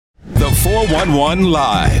411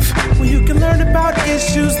 Live. Where you can learn about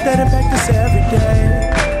issues that impact us every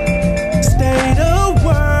day. State of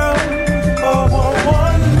world,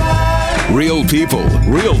 411 Live. Real people,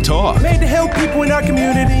 real talk. Made to help people in our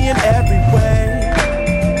community in every way.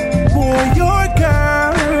 For your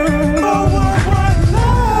girl, 411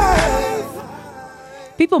 Live.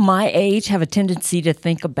 People my age have a tendency to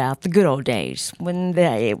think about the good old days when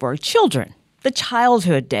they were children, the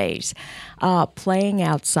childhood days, playing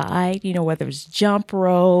outside, whether it's jump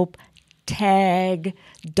rope, tag,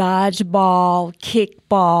 dodgeball,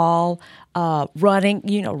 kickball,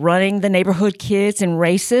 running the neighborhood kids in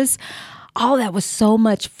races. All that was so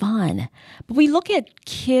much fun. But we look at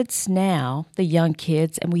kids now, the young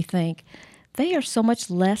kids, and we think they are so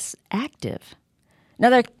much less active.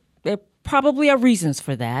 Now, there probably are reasons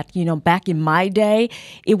for that. Back in my day,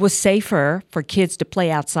 it was safer for kids to play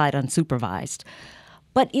outside unsupervised.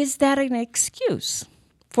 But is that an excuse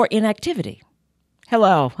for inactivity?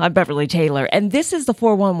 Hello, I'm Beverly Taylor, and this is the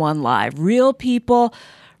 411 Live. Real people,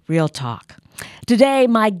 real talk. Today,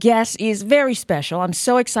 my guest is very special. I'm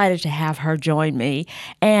so excited to have her join me,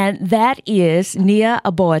 and that is Nia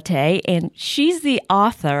Aboate, and she's the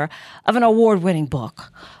author of an award-winning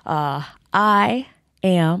book, I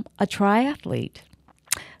Am a Triathlete.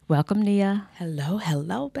 Welcome, Nia.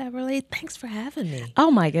 Hello, Beverly. Thanks for having me.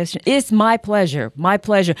 Oh, my gosh. It's my pleasure. My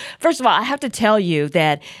pleasure. First of all, I have to tell you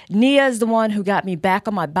that Nia is the one who got me back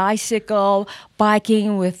on my bicycle,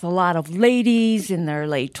 biking with a lot of ladies in their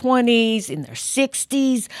late 20s, in their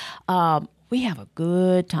 60s. We have a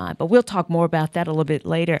good time, but we'll talk more about that a little bit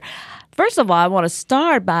later. First of all, I want to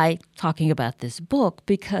start by talking about this book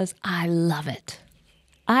because I love it.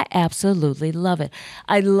 I absolutely love it.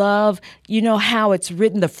 I love, how it's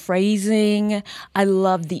written, the phrasing. I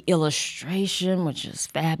love the illustration, which is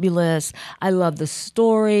fabulous. I love the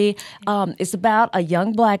story. It's about a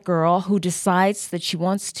young black girl who decides that she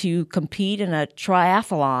wants to compete in a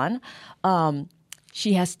triathlon.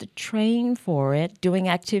 She has to train for it, doing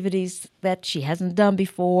activities that she hasn't done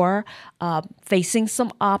before, facing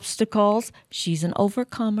some obstacles. She's an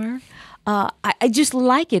overcomer. I just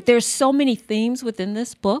like it. There's so many themes within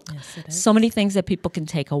this book, yes, it is. So many things that people can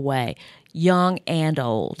take away, young and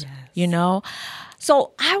old, Yes.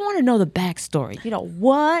 So I want to know the backstory.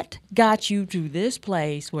 What got you to this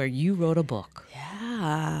place where you wrote a book?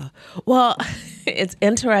 Yeah. Well, it's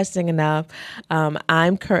interesting enough. I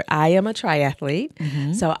am a triathlete.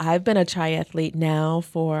 Mm-hmm. So I've been a triathlete now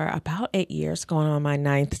for about 8 years, going on my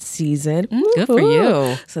 9th season. Good for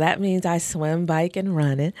you. So that means I swim, bike, and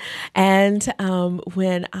run it. And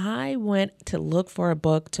when I went to look for a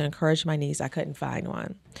book to encourage my knees, I couldn't find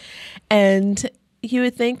one. And you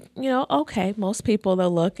would think, okay, most people,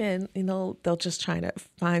 they'll look and, they'll just try to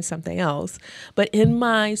find something else. But in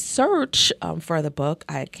my search for the book,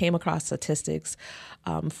 I came across statistics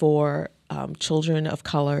for children of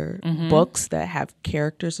color, books that have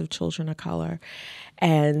characters of children of color.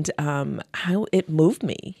 And how it moved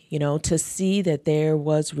me, to see that there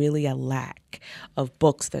was really a lack of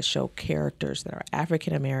books that show characters that are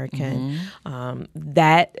African American.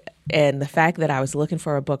 And the fact that I was looking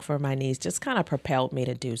for a book for my niece just kind of propelled me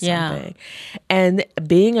to do something. Yeah. And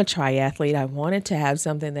being a triathlete, I wanted to have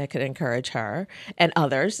something that could encourage her and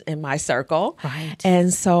others in my circle. Right.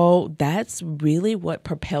 And so that's really what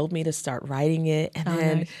propelled me to start writing it and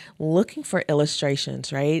then looking for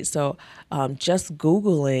illustrations, right? So just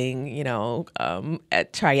Googling, a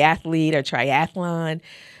triathlete or triathlon,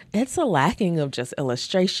 it's a lacking of just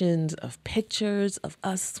illustrations, of pictures of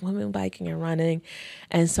us swimming, biking, and running.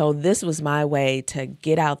 And so this was my way to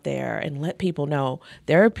get out there and let people know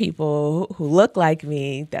there are people who look like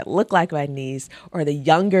me, that look like my niece, or the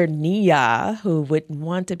younger Nia who would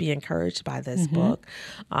want to be encouraged by this book,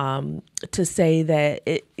 to say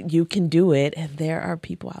that you can do it and there are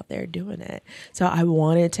people out there doing it. So I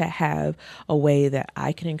wanted to have a way that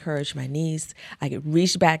I can encourage my niece. I could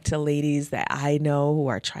reach back to ladies that I know who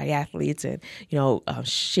are triathletes and,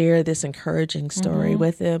 share this encouraging story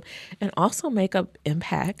with them and also make an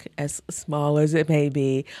impact, as small as it may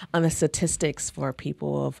be, on the statistics for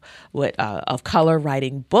people of color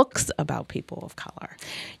writing books about people of color.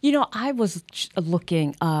 I was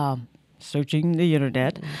looking, searching the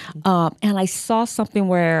internet, and I saw something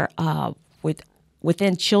where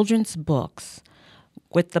within children's books,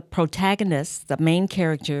 with the protagonist, the main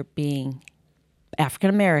character being African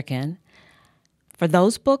American, For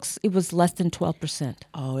those books, it was less than 12%.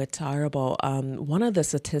 Oh, it's horrible. One of the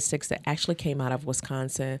statistics that actually came out of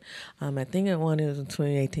Wisconsin, I think it was in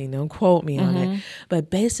 2018, don't quote me on it,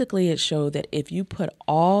 but basically it showed that if you put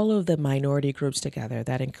all of the minority groups together,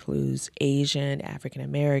 that includes Asian, African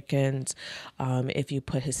Americans, if you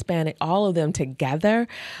put Hispanic, all of them together,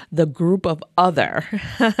 the group of other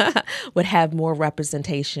would have more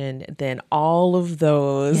representation than all of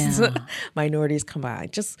those minorities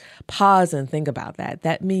combined. Just pause and think about that.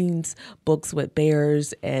 That means books with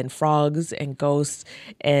bears and frogs and ghosts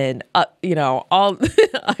and all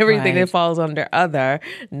everything that falls under other,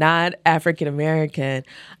 not African American,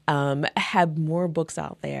 have more books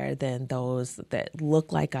out there than those that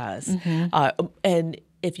look like us. And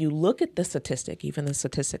if you look at the statistic, even the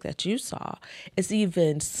statistic that you saw, it's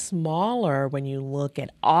even smaller when you look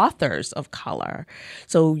at authors of color.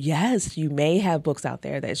 So yes, you may have books out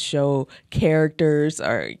there that show characters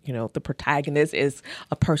or, the protagonist is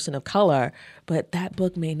a person of color, but that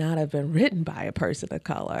book may not have been written by a person of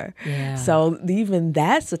color. Yeah. So even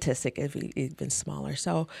that statistic is even smaller.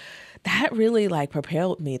 So that really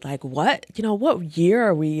propelled me. What year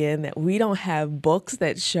are we in that we don't have books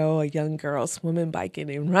that show a young girl swimming, biking,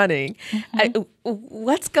 and running?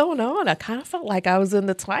 What's going on? I kind of felt like I was in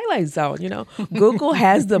the Twilight Zone. Google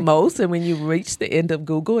has the most, and when you reach the end of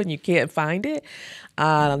Google and you can't find it,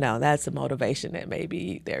 I don't know. That's a motivation that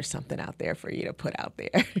maybe there's something out there for you to put out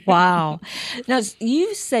there. Wow. Now,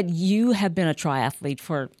 you said you have been a triathlete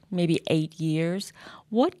for maybe 8 years.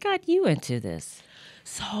 What got you into this?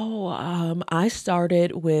 So I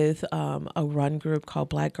started with a run group called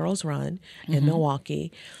Black Girls Run in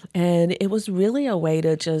Milwaukee, and it was really a way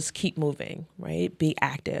to just keep moving, right? Be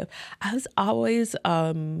active. I was always,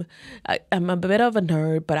 I'm a bit of a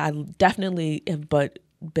nerd, but I definitely have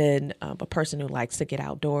been a person who likes to get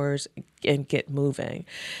outdoors and get moving.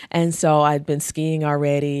 And so I'd been skiing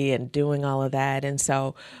already and doing all of that. And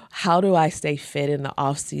so how do I stay fit in the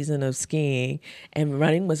off season of skiing? And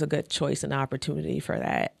running was a good choice and opportunity for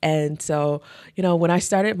that. And so, when I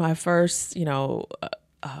started my first,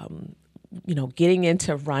 getting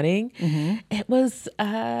into running, it was,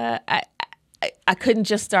 I couldn't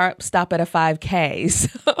just stop at a 5K.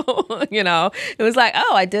 So, it was like,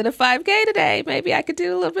 oh, I did a 5K today. Maybe I could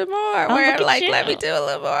do a little bit more. Let me do a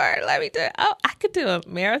little more. I could do a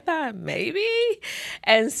marathon, maybe.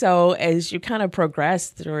 And so as you kind of progress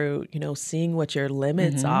through, seeing what your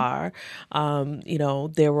limits are,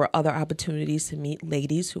 there were other opportunities to meet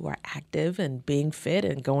ladies who are active and being fit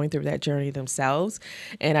and going through that journey themselves.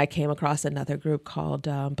 And I came across another group called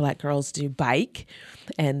Black Girls Do Bike,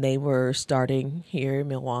 and they were starting here in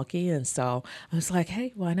Milwaukee. And so I was like,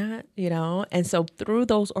 hey, why not? And so through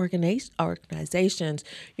those organizations,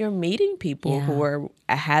 you're meeting people who are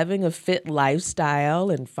having a fit lifestyle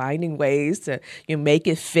and finding ways to make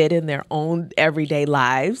it fit in their own everyday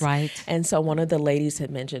lives. Right. And so one of the ladies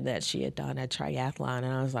had mentioned that she had done a triathlon,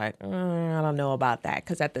 and I was like, I don't know about that,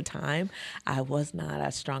 because at the time I was not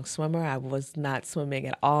a strong swimmer. I was not swimming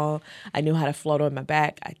at all. I knew how to float on my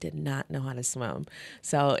back. I did not know how to swim.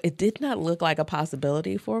 So it did not look like a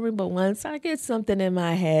possibility for me. But once I get something in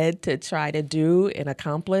my head to try to do and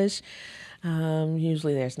accomplish,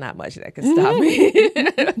 usually there's not much that can stop me.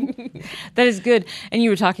 That is good. And you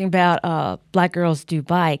were talking about Black Girls Do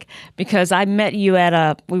Bike, because I met you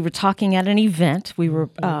we were talking at an event. We were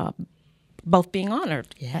both being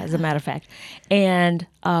honored, as a matter of fact. And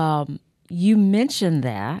you mentioned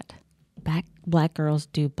that Black Girls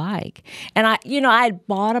Do Bike. And I had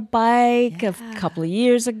bought a bike a couple of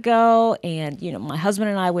years ago, and, my husband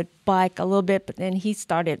and I would bike a little bit, but then he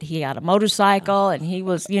got a motorcycle, and he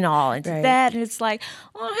was, all into that. And it's like,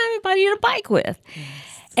 I don't have anybody to bike with. Yes.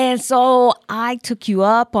 And so I took you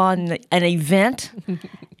up on an event,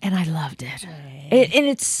 and I loved it. And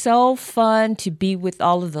it's so fun to be with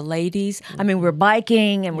all of the ladies. I mean, we're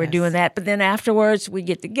biking and we're doing that, but then afterwards we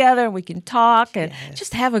get together and we can talk and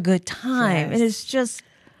just have a good time. And it's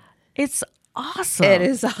awesome. It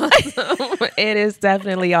is awesome. It is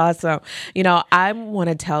definitely awesome. I want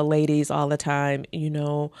to tell ladies all the time,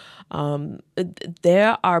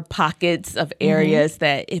 there are pockets of areas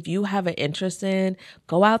that if you have an interest in,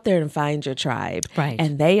 go out there and find your tribe. Right.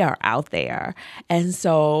 And they are out there. And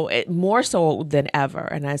so more so than ever,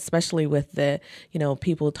 and especially with the,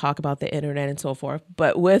 people talk about the internet and so forth,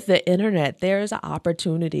 but with the internet, there's an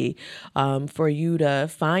opportunity for you to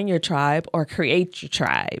find your tribe or create your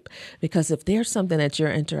tribe. Because if if there's something that you're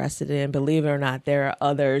interested in, believe it or not, there are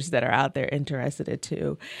others that are out there interested in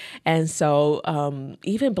too. And so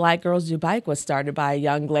even Black Girls Do Bike was started by a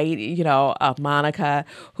young lady, Monica,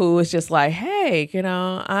 who was just like, hey,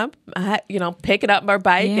 I'm picking up my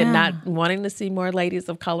bike and not wanting to see more ladies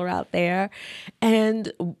of color out there.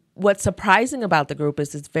 And what's surprising about the group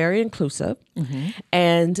is it's very inclusive. Mm-hmm.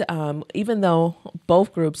 And even though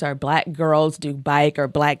both groups are Black Girls Do Bike or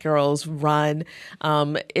Black Girls Run,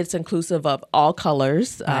 it's inclusive of all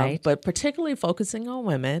colors, right. But particularly focusing on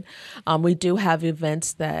women. We do have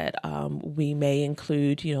events that we may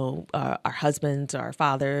include, our husbands, our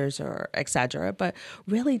fathers, or et cetera, but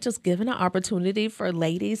really just giving an opportunity for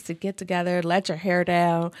ladies to get together, let your hair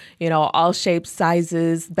down, all shapes,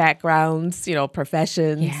 sizes, backgrounds,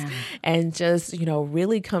 professions. Yeah. And just,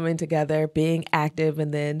 really coming together, being active,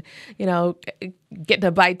 and then, getting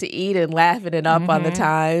a bite to eat and laughing it up on the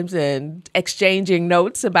times and exchanging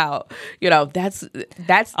notes about, that's the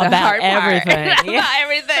about hard everything. part. About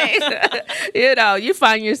everything. You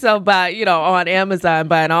find yourself on Amazon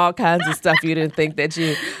buying all kinds of stuff you didn't think that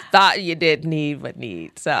you thought you didn't need but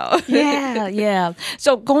need. So yeah.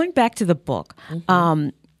 So going back to the book,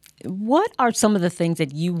 what are some of the things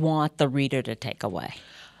that you want the reader to take away?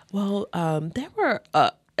 Well, there were,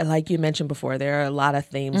 like you mentioned before, there are a lot of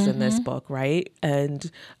themes in this book, right?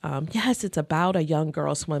 And yes, it's about a young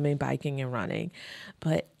girl swimming, biking, and running.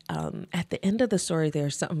 But at the end of the story,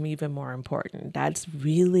 there's something even more important. That's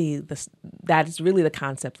really the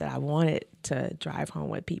concept that I wanted to drive home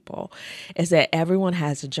with people, is that everyone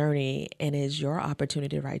has a journey, and it's your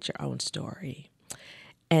opportunity to write your own story.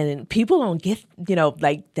 And people don't get,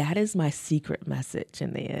 that is my secret message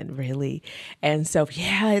in the end, really. And so,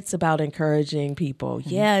 it's about encouraging people. Mm-hmm.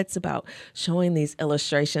 Yeah, it's about showing these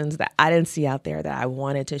illustrations that I didn't see out there that I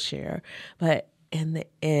wanted to share. But in the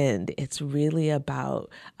end, it's really about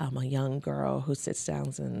a young girl who sits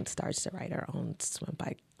down and starts to write her own swim,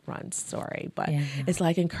 bike, run story. But it's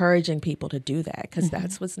like encouraging people to do that, because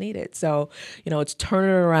that's what's needed. So, it's turning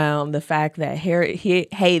around the fact that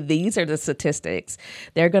hey, these are the statistics.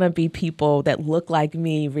 There are going to be people that look like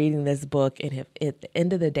me reading this book. And if at the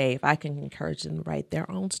end of the day, if I can encourage them to write their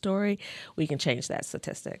own story, we can change that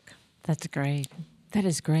statistic. That's great. That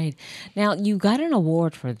is great. Now, you got an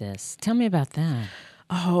award for this. Tell me about that.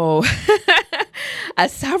 Oh,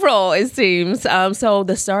 several, it seems. So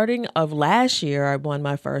the starting of last year, I won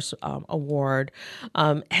my first award.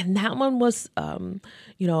 And that one was,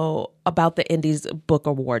 about the Indies Book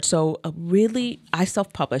Award. So really, I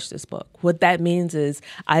self-published this book. What that means is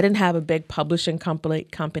I didn't have a big publishing company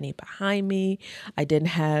behind me. I didn't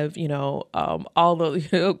have, all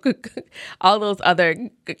those other,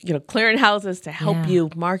 clearinghouses to help you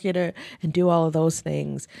market it and do all of those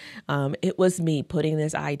things. It was me putting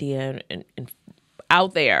this idea in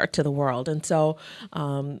out there to the world. And so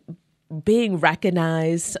being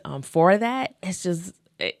recognized for that,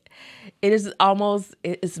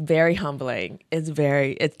 it's very humbling.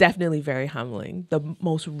 It's definitely very humbling. The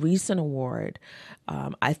most recent award,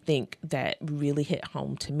 I think that really hit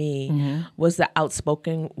home to me was the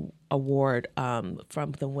Outspoken Award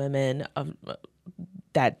from the women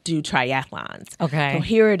that do triathlons. Okay. So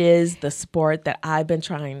here it is, the sport that I've been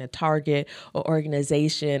trying to target, an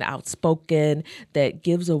organization, Outspoken, that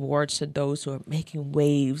gives awards to those who are making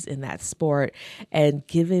waves in that sport, and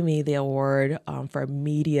giving me the award for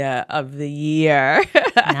Media of the Year.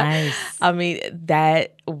 Nice. I mean,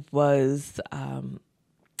 that was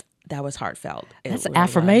heartfelt. That's an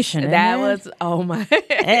affirmation. That was, oh my,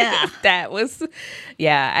 that was,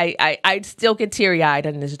 I still get teary-eyed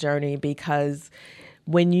on this journey, because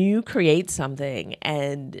when you create something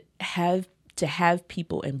and have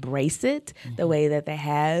people embrace it the way that they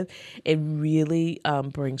have, it really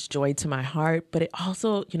brings joy to my heart. But it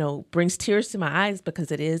also, brings tears to my eyes,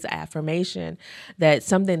 because it is affirmation that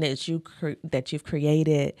something that you've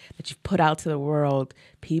created, that you've put out to the world,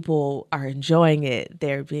 people are enjoying it.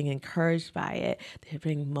 They're being encouraged by it. They're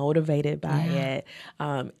being motivated by it,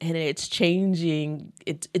 and it's changing.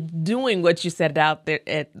 It's doing what you set it out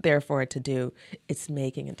there for it to do. It's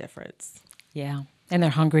making a difference. Yeah. And they're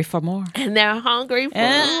hungry for more. More.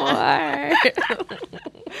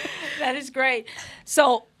 That is great.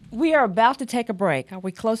 So we are about to take a break. Are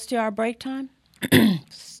we close to our break time?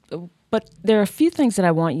 But there are a few things that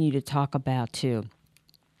I want you to talk about, too.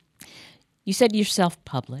 You said you're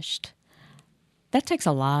self-published. That takes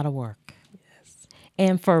a lot of work. Yes.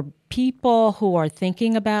 And for people who are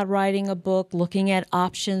thinking about writing a book, looking at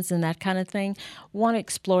options and that kind of thing, want to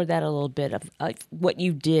explore that a little bit of what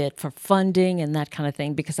you did for funding and that kind of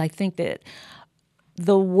thing, because I think that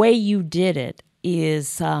the way you did it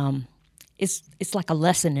is it's like a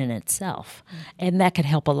lesson in itself, and that could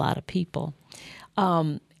help a lot of people.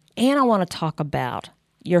 And I want to talk about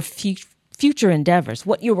your future endeavors,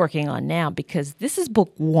 what you're working on now, because this is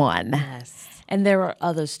book 1. Yes. And there are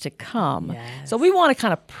others to come. Yes. So we want to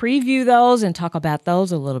kind of preview those and talk about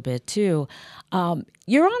those a little bit too.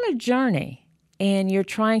 You're on a journey, and you're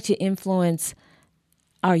trying to influence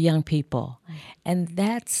our young people, and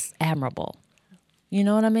that's admirable. You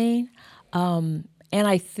know what I mean? And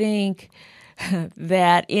I think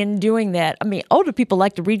that in doing that, I mean, older people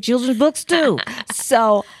like to read children's books too,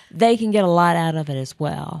 so they can get a lot out of it as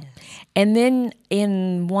well. Yes. And then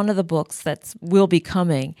in one of the books that will be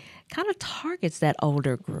coming, kind of targets that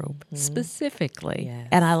older group specifically. Yes.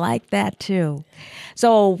 And I like that too.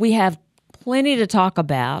 So we have plenty to talk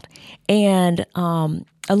about, and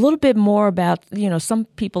a little bit more about, some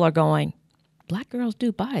people are going, Black girls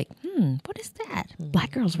do bike. What is that?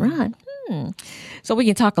 Black girls run. So we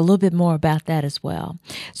can talk a little bit more about that as well.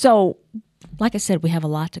 So, like I said, we have a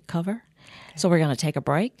lot to cover. So we're going to take a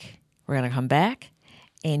break. We're going to come back,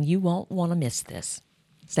 and you won't want to miss this.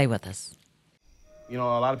 Stay with us. A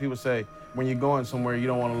lot of people say when you're going somewhere, you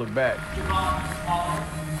don't want to look back.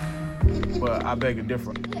 But I beg to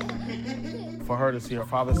differ. For her to see her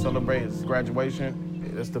father celebrate his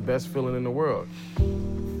graduation, it's the best feeling in the world.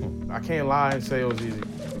 I can't lie and say it was easy.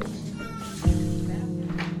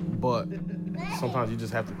 But sometimes you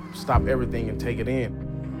just have to stop everything and take it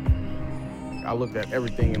in. I looked at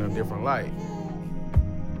everything in a different light.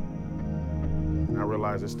 And I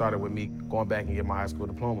realized it started with me going back and getting my high school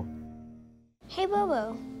diploma. Hey,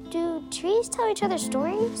 Bobo, do trees tell each other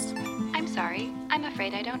stories? I'm sorry. I'm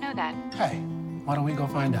afraid I don't know that. Hey, why don't we go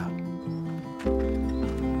find out?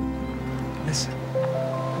 Listen.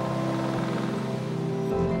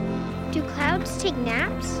 Do clouds take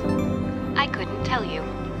naps? I couldn't tell you.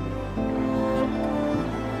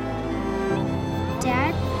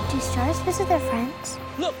 Dad, do stars visit their friends?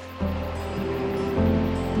 Look!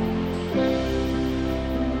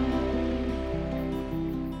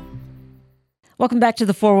 Welcome back to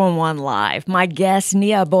the 411 Live. My guest,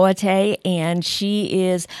 Nia Boate, and she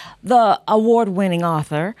is the award-winning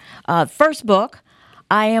author. First book,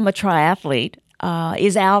 I Am a Triathlete,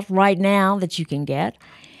 is out right now that you can get.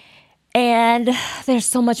 And there's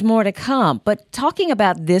so much more to come. But talking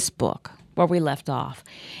about this book, where we left off,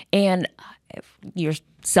 and you're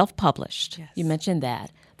self-published. Yes. You mentioned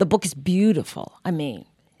that. The book is beautiful. I mean,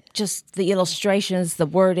 just the illustrations, the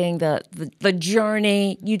wording, the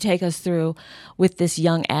journey you take us through with this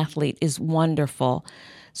young athlete is wonderful.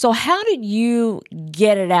 So how did you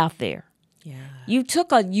get it out there? Yeah. You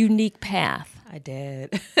took a unique path. I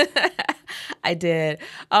did. I did.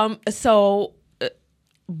 So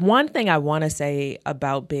one thing I want to say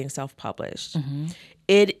about being self-published,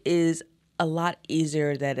 it is a lot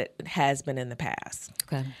easier than it has been in the past.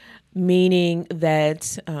 Okay. Meaning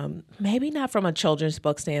that maybe not from a children's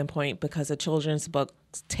book standpoint, because a children's book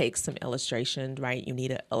takes some illustration, right? You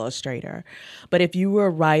need an illustrator. But if you were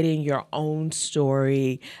writing your own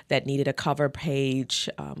story that needed a cover page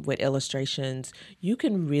with illustrations, you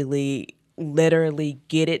can really literally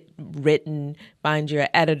get it written, find your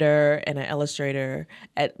editor and an illustrator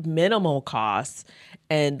at minimal cost,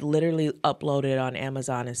 and literally upload it on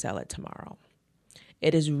Amazon and sell it tomorrow.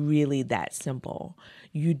 It is really that simple.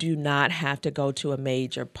 You do not have to go to a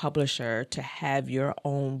major publisher to have your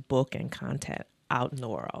own book and content out in the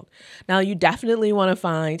world. Now, you definitely want to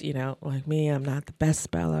find, like me, I'm not the best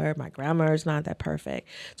speller. My grammar is not that perfect.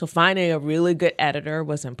 So finding a really good editor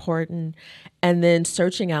was important. And then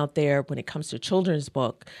searching out there when it comes to children's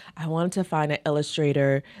book, I wanted to find an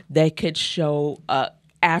illustrator that could show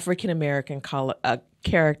African-American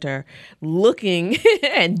character looking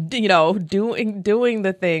and doing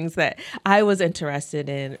the things that I was interested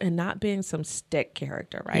in, and not being some stick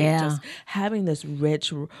character, right? Yeah. Just having this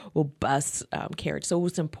rich, robust character. So it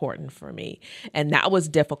was important for me, and that was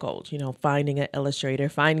difficult. Finding an illustrator,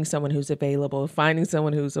 finding someone who's available, finding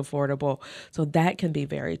someone who's affordable. So that can be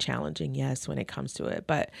very challenging, yes, when it comes to it,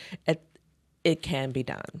 but it can be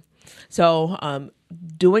done. So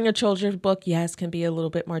doing a children's book, yes, can be a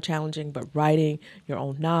little bit more challenging, but writing your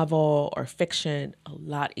own novel or fiction, a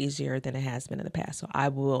lot easier than it has been in the past. So I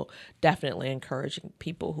will definitely encourage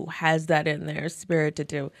people who has that in their spirit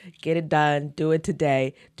to get it done, do it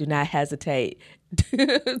today. Do not hesitate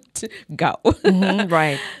to go.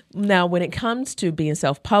 Right. Now, when it comes to being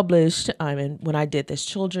self-published, and when I did this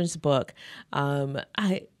children's book,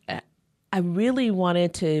 I really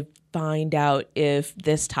wanted to find out if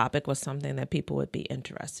this topic was something that people would be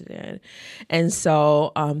interested in. And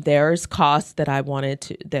so there's costs that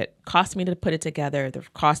that cost me to put it together, the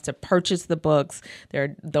cost to purchase the books, there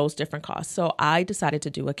are those different costs. So I decided to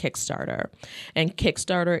do a Kickstarter. And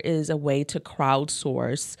Kickstarter is a way to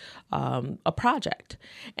crowdsource a project.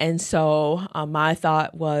 And so my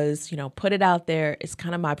thought was, put it out there. It's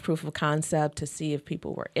kind of my proof of concept to see if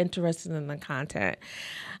people were interested in the content.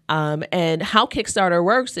 And how Kickstarter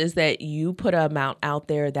works is that you put an amount out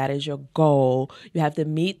there that is your goal. You have to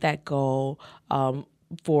meet that goal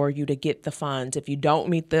for you to get the funds. If you don't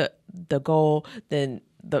meet the goal, then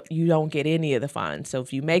you don't get any of the funds. So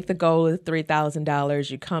if you make the goal of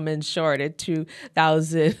 $3,000, you come in short at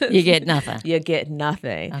 $2,000. You get nothing. You get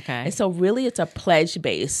nothing. Okay. And so really it's a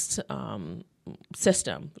pledge-based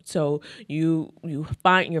system. So you're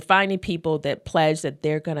finding people that pledge that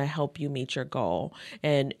they're going to help you meet your goal.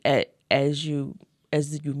 And as you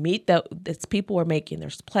meet as people are making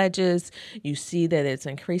their pledges, you see that it's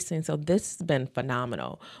increasing. So this has been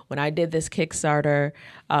phenomenal. When I did this Kickstarter,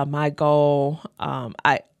 my goal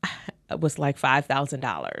I was like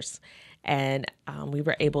 $5,000. And we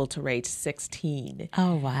were able to raise 16.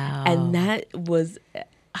 Oh, wow. And that was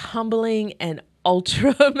humbling and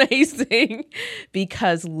ultra amazing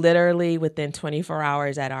because literally within 24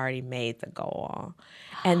 hours, I'd already made the goal.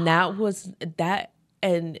 And that was that.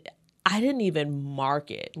 And I didn't even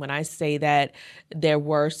market. When I say that, there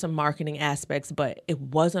were some marketing aspects, but it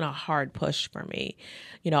wasn't a hard push for me.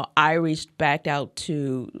 I reached back out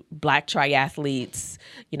to Black Triathletes,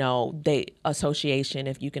 the association,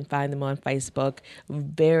 if you can find them on Facebook,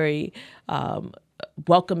 very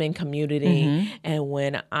welcoming community. Mm-hmm. And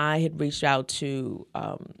when I had reached out to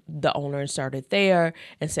the owner and started there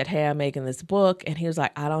and said, hey, I'm making this book. And he was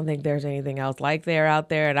like, I don't think there's anything else like out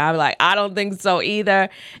there. And I was like, I don't think so either.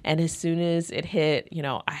 And as soon as it hit,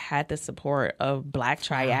 I had the support of Black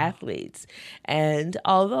triathletes. And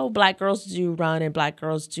although Black girls do run and Black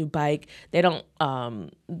girls do bike, they don't,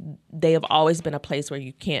 they have always been a place where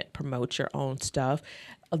you can't promote your own stuff.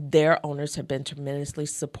 Their owners have been tremendously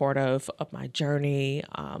supportive of my journey.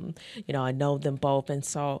 I know them both. And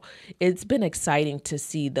so it's been exciting to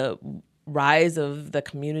see the rise of the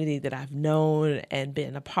community that I've known and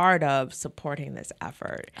been a part of supporting this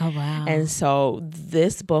effort. Oh, wow. And so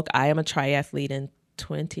this book, I Am a Triathlete in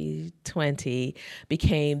 2020,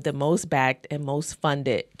 became the most backed and most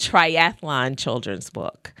funded triathlon children's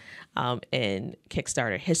book in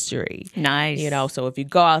Kickstarter history. Nice. So if you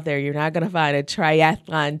go out there, you're not going to find a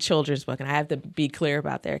triathlon children's book. And I have to be clear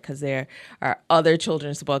about that because there are other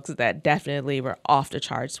children's books that definitely were off the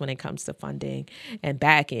charts when it comes to funding and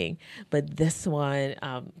backing. But this one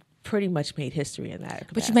pretty much made history in that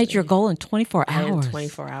capacity. But you made your goal in 24 hours. In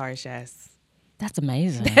 24 hours, yes. That's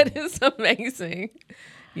amazing. That is amazing.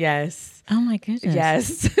 Yes. Oh, my goodness.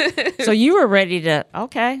 Yes. So you were ready to,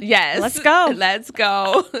 okay. Yes. Let's go. Let's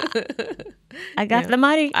go. I got the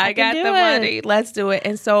money. I got the money. Let's do it.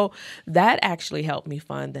 And so that actually helped me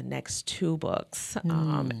fund the next 2 books.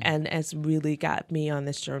 And it's really got me on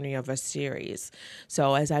this journey of a series.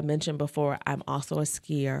 So as I mentioned before, I'm also a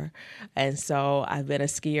skier. And so I've been a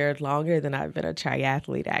skier longer than I've been a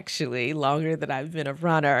triathlete, actually, longer than I've been a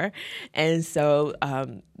runner. And so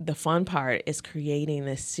the fun part is creating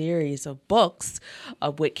this series of books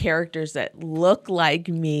with characters that look like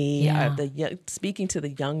me, speaking to the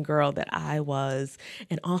young girl that I was,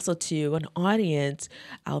 and also to an audience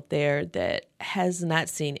out there that has not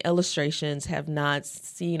seen illustrations, have not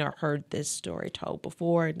seen or heard this story told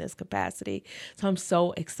before in this capacity. So I'm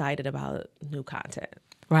so excited about new content.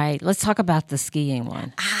 Right. Let's talk about the skiing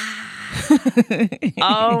one.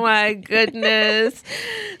 Oh my goodness.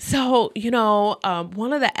 So,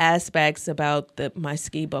 one of the aspects about my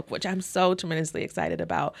ski book, which I'm so tremendously excited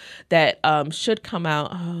about, that should come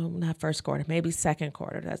out, not first quarter, maybe second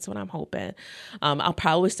quarter. That's what I'm hoping. I'll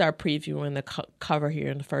probably start previewing the cover here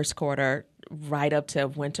in the first quarter, right up to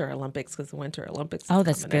Winter Olympics, because the Winter Olympics is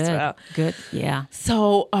that's coming good. as well. Good, yeah.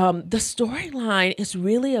 So the storyline is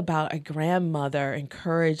really about a grandmother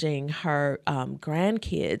encouraging her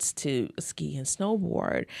grandkids to ski and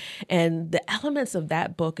snowboard. And the elements of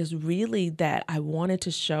that book is really that I wanted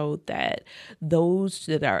to show that those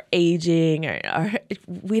that are aging,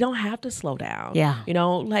 we don't have to slow down. Yeah.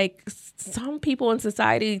 Like some people in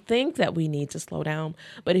society think that we need to slow down.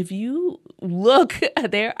 But if you look,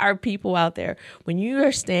 there are people out there, when you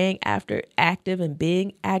are staying active and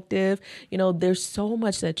being active, there's so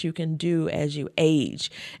much that you can do as you age.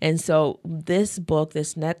 And so this book,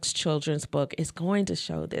 this next children's book, is going to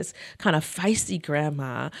show this kind of feisty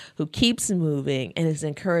grandma who keeps moving and is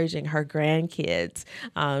encouraging her grandkids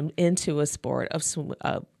into a sport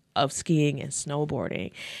of of skiing and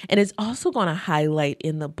snowboarding. And it's also going to highlight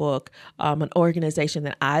in the book an organization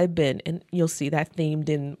that I've been, and you'll see that themed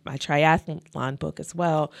in my triathlon book as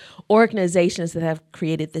well, organizations that have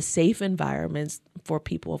created the safe environments for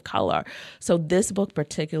people of color. So this book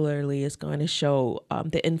particularly is going to show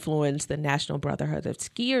the influence the National Brotherhood of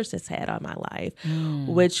Skiers has had on my life,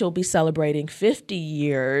 which will be celebrating 50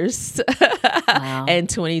 years in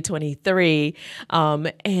 2023.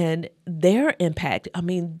 And their impact, I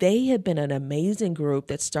mean, they have been an amazing group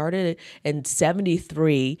that started in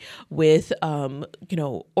 73 with,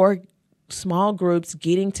 small groups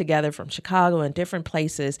getting together from Chicago and different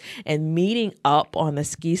places and meeting up on the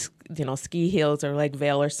ski hills or Lake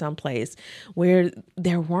Vale or someplace where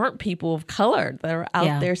there weren't people of color that were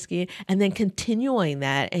out there skiing, and then continuing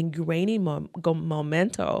that and gaining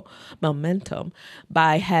momentum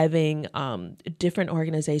by having different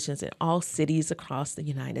organizations in all cities across the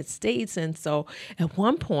United States. And so at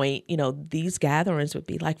one point, these gatherings would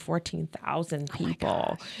be like 14,000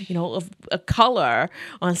 people, of color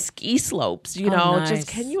on ski slopes, nice. Just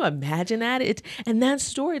can you imagine that? And that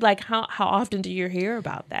story, like how often do you hear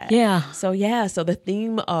about that? Yeah. So the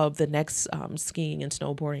theme of the next skiing and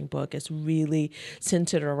snowboarding book is really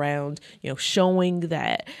centered around, showing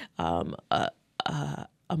that a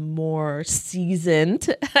more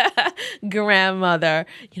seasoned grandmother,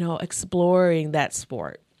 exploring that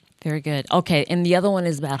sport. Very good. Okay, and the other one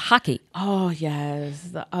is about hockey. Oh yes,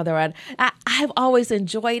 the other one. I've always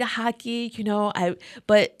enjoyed hockey,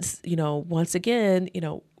 but once again,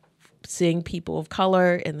 seeing people of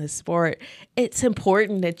color in the sport, it's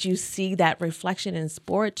important that you see that reflection in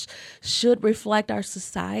sports should reflect our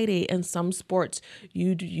society. In some sports,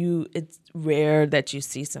 it's rare that you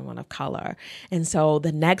see someone of color. And so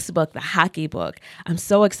the next book, the hockey book, I'm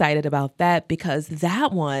so excited about that because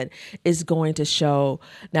that one is going to show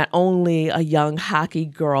not only a young hockey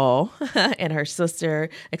girl and her sister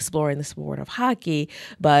exploring the sport of hockey,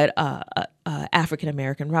 but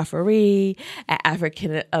African-American referee,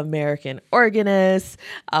 African-American organist,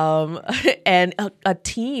 and a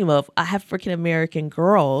team of African-American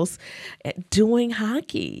girls doing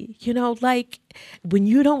hockey. When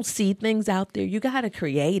you don't see things out there, you got to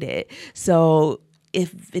create it. So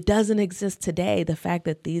if it doesn't exist today, the fact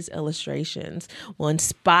that these illustrations will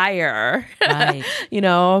inspire, right.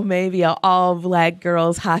 Maybe an all Black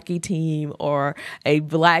girls hockey team or a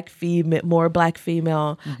more Black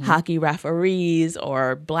female hockey referees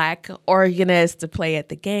or Black organists to play at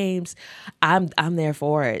the games, I'm there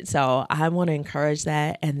for it. So I want to encourage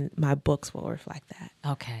that, and my books will reflect that.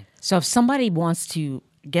 Okay. So if somebody wants to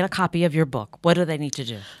get a copy of your book, what do they need to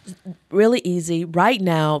do? Really easy. Right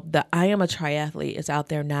now, the I Am a Triathlete is out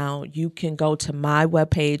there now. You can go to my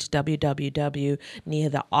webpage,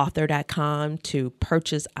 www.niatheauthor.com, to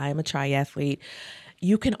purchase I Am a Triathlete.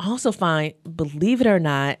 You can also find, believe it or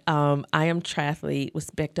not, I Am Triathlete was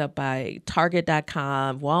picked up by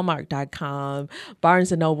Target.com, Walmart.com,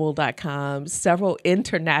 BarnesandNoble.com. Several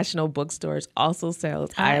international bookstores also sell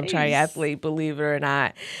I Am Triathlete, believe it or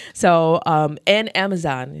not. So, and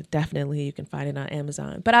Amazon, definitely you can find it on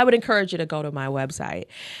Amazon. But I would encourage you to go to my website.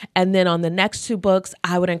 And then on the next two books,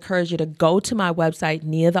 I would encourage you to go to my website,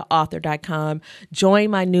 niatheauthor.com, join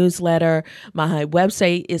my newsletter. My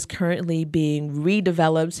website is currently being redeveloped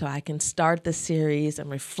so I can start the series and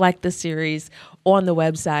reflect the series on the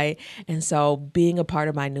website. And so being a part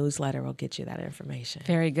of my newsletter will get you that information.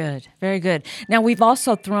 Very good. Very good. Now, we've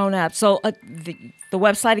also thrown up, the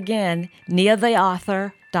website again,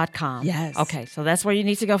 niatheauthor.com. Yes. Okay, so that's where you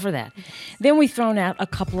need to go for that. Then we've thrown out a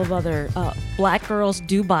couple of other Black Girls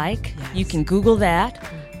Do Bike. Yes. You can Google that.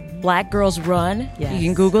 Black Girls Run. Yes. You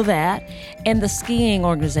can Google that. And the skiing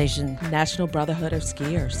organization. National Brotherhood of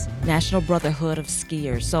Skiers. National Brotherhood of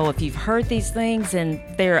Skiers. So if you've heard these things and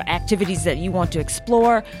there are activities that you want to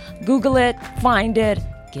explore, Google it, find it,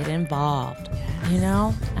 get involved. And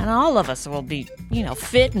all of us will be,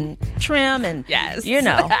 fit and trim and, yes.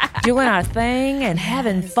 Doing our thing and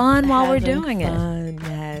having fun while we're doing it.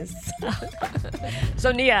 Yes.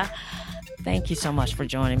 So, Nia, thank you so much for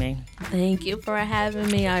joining me. Thank you for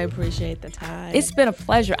having me. I appreciate the time. It's been a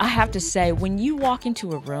pleasure. I have to say, when you walk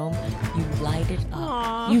into a room, you light it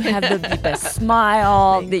up. Aww. You have the best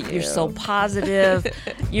smile. Thank You're you. so positive.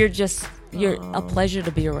 You're a pleasure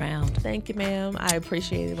to be around. Thank you, ma'am. I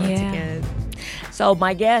appreciate it once again. So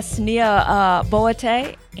my guest, Nia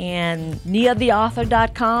Boate, and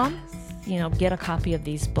niatheauthor.com. Get a copy of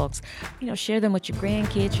these books. Share them with your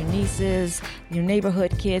grandkids, your nieces, your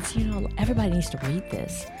neighborhood kids. Everybody needs to read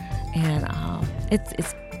this. And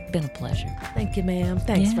it's been a pleasure. Thank you, ma'am.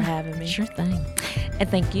 Thanks for having me. Sure thing. And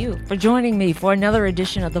thank you for joining me for another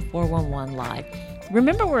edition of the 411 Live.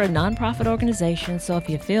 Remember, we're a nonprofit organization, so if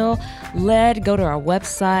you feel led, go to our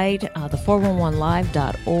website,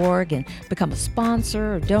 the411live.org, and become a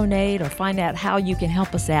sponsor or donate or find out how you can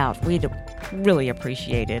help us out. We'd really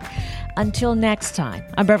appreciate it. Until next time,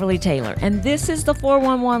 I'm Beverly Taylor, and this is the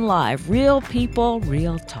 411 Live, Real People,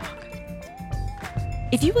 Real Talk.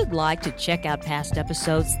 If you would like to check out past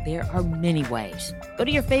episodes, there are many ways. Go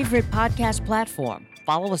to your favorite podcast platform.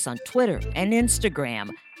 Follow us on Twitter and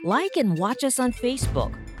Instagram. Like and watch us on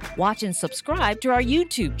Facebook. Watch and subscribe to our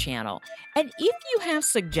YouTube channel. And if you have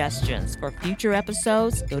suggestions for future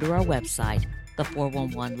episodes, go to our website,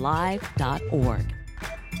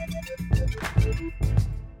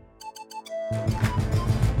 the411live.org.